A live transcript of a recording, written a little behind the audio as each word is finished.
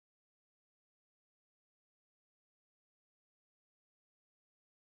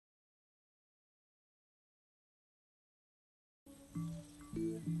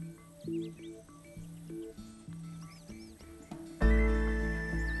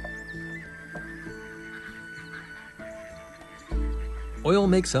Oil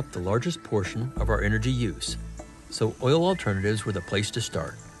makes up the largest portion of our energy use, so oil alternatives were the place to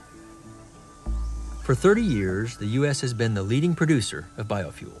start. For 30 years, the U.S. has been the leading producer of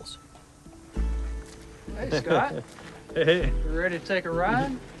biofuels. Hey, Scott. Hey. You ready to take a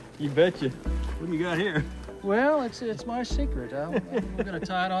ride? You betcha. What do you got here? Well, it's my secret. We're going to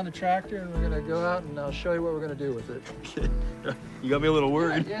tie it on the tractor, and we're going to go out, and I'll show you what we're going to do with it. Okay. You got me a little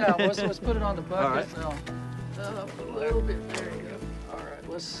worried. Yeah, let's put it on the bucket. All right. Up a little bit. There you go. All right,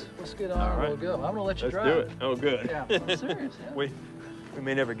 let's get on All and right. we'll go. I'm going to let you Let's drive. do it. Oh, good. Yeah, I'm serious. Yeah. We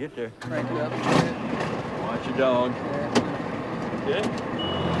may never get there. Crank it up. Watch your dog. Yeah. Good.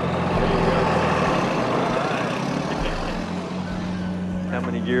 How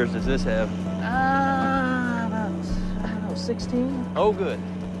many gears does this have? About, I don't know, 16? Oh, good.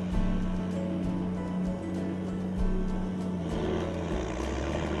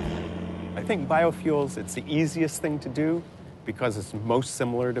 I think biofuels, it's the easiest thing to do because it's most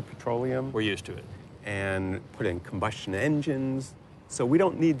similar to petroleum. We're used to it. And put in combustion engines, so we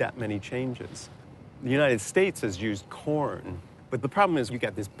don't need that many changes. The United States has used corn, but the problem is you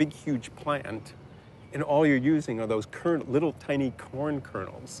got this big, huge plant, and all you're using are those little tiny corn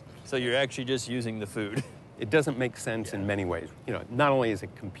kernels. So you're actually just using the food. It doesn't make sense in many ways. You know, not only is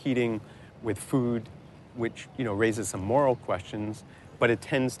it competing with food, which, you know, raises some moral questions, but it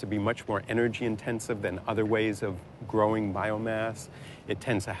tends to be much more energy intensive than other ways of growing biomass. It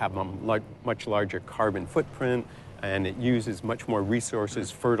tends to have a much larger carbon footprint, and it uses much more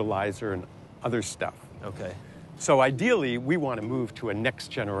resources, fertilizer, and other stuff. Okay. So ideally, we want to move to a next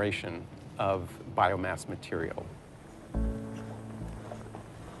generation of biomass material.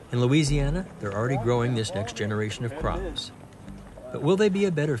 In Louisiana, they're already growing this next generation of crops. But will they be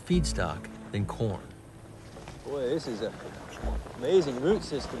a better feedstock than corn? Boy, this is an amazing root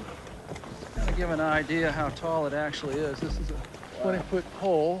system. To give an idea how tall it actually is, this is a 20-foot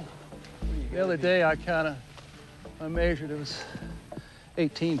pole. The other day I measured, it was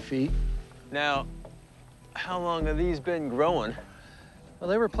 18 feet. Now, how long have these been growing? Well,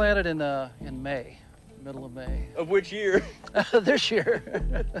 they were planted in May, middle of May. Of which year? This year.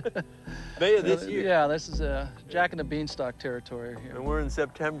 May of this year? Yeah, this is Jack and the Beanstalk territory here. And we're in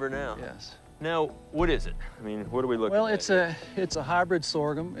September now. Yes. Now, what is it? I mean, what are we looking at? Well, it's a hybrid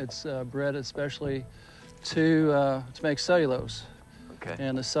sorghum. It's bred especially to make cellulose. Okay.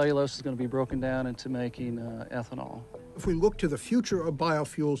 And the cellulose is going to be broken down into making ethanol. If we look to the future of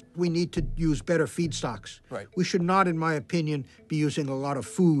biofuels, we need to use better feedstocks. Right. We should not, in my opinion, be using a lot of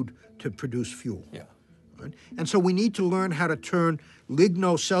food to produce fuel. Yeah. Right? And so we need to learn how to turn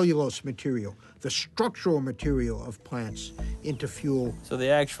lignocellulose material, the structural material of plants, into fuel. So the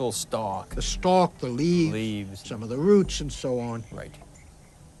actual stalk. The stalk, the leaves, some of the roots, and so on. Right.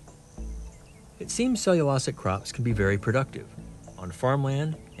 It seems cellulosic crops can be very productive on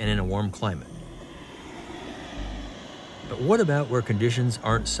farmland and in a warm climate. But what about where conditions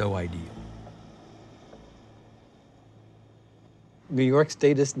aren't so ideal? New York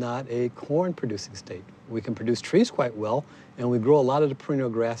State is not a corn-producing state. We can produce trees quite well, and we grow a lot of the perennial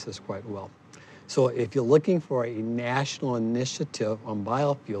grasses quite well. So if you're looking for a national initiative on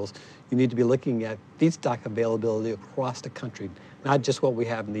biofuels, you need to be looking at feedstock availability across the country, not just what we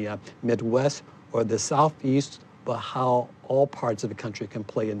have in the Midwest or the Southeast, but how all parts of the country can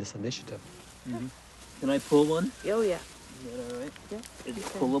play in this initiative. Mm-hmm. Can I pull one? Oh, yeah. Is that all right? Yeah. Is it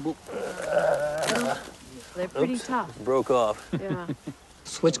pullable? They're pretty Oops. tough. Broke off. Yeah.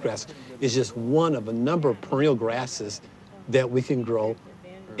 Switchgrass is just one of a number of perennial grasses that we can grow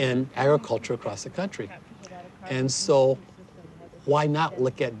in agriculture across the country. And so why not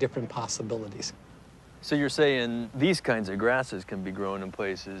look at different possibilities? So you're saying these kinds of grasses can be grown in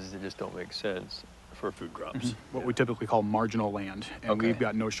places that just don't make sense for food crops? Mm-hmm. What we typically call marginal land. And Okay. we've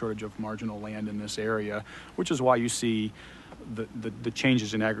got no shortage of marginal land in this area, which is why you see the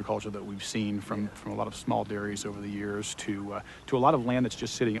changes in agriculture that we've seen from a lot of small dairies over the years to a lot of land that's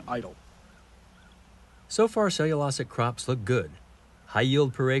just sitting idle. So far, cellulosic crops look good. High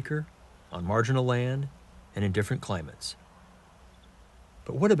yield per acre, on marginal land, and in different climates.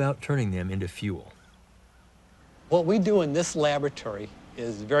 But what about turning them into fuel? What we do in this laboratory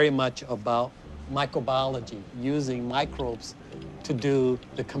is very much about microbiology, using microbes to do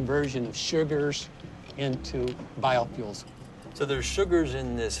the conversion of sugars into biofuels. So there's sugars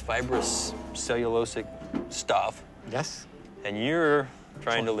in this fibrous cellulosic stuff. Yes. And you're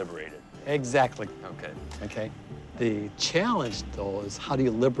trying to liberate it. Exactly. Okay. Okay. The challenge, though, is how do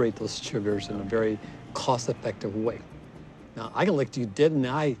you liberate those sugars in a very cost-effective way? Now, I can look at you dead in the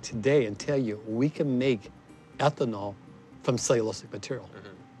eye today and tell you we can make ethanol from cellulosic material.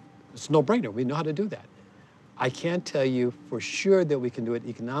 It's a no-brainer. We know how to do that. I can't tell you for sure that we can do it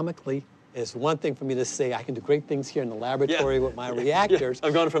economically. It's one thing for me to say I can do great things here in the laboratory with my reactors.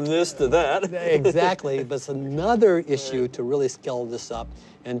 I've gone from this to that. Exactly, but it's another issue to really scale this up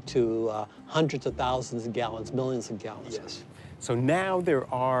into hundreds of thousands of gallons, millions of gallons. Yes. So now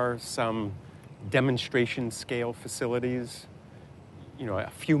there are some demonstration scale facilities, you know,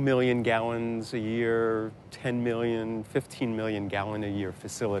 a few million gallons a year, 10 million, 15 million gallon a year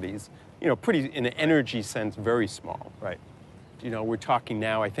facilities, you know, pretty, in an energy sense, very small. Right. You know, we're talking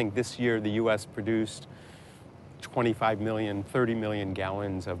now, I think this year the U.S. produced 25 million, 30 million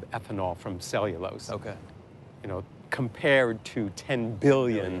gallons of ethanol from cellulose. Okay. You know, compared to 10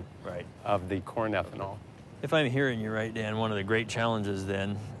 billion Right. of the corn ethanol. If I'm hearing you right, Dan, one of the great challenges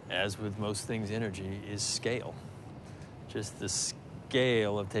then, as with most things energy, is scale. Just the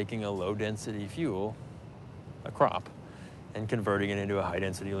scale of taking a low-density fuel, a crop, and converting it into a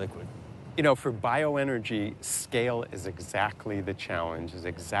high-density liquid. You know, for bioenergy, scale is exactly the challenge, is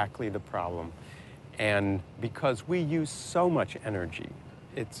exactly the problem. And because we use so much energy,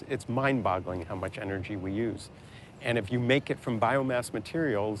 it's mind-boggling how much energy we use. And if you make it from biomass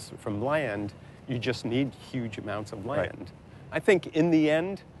materials, from land, you just need huge amounts of land. Right. I think in the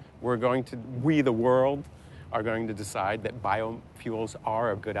end, we, the world, are going to decide that biofuels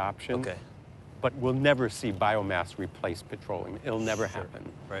are a good option. Okay. But we'll never see biomass replace petroleum. It'll never happen.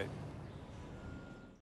 Right.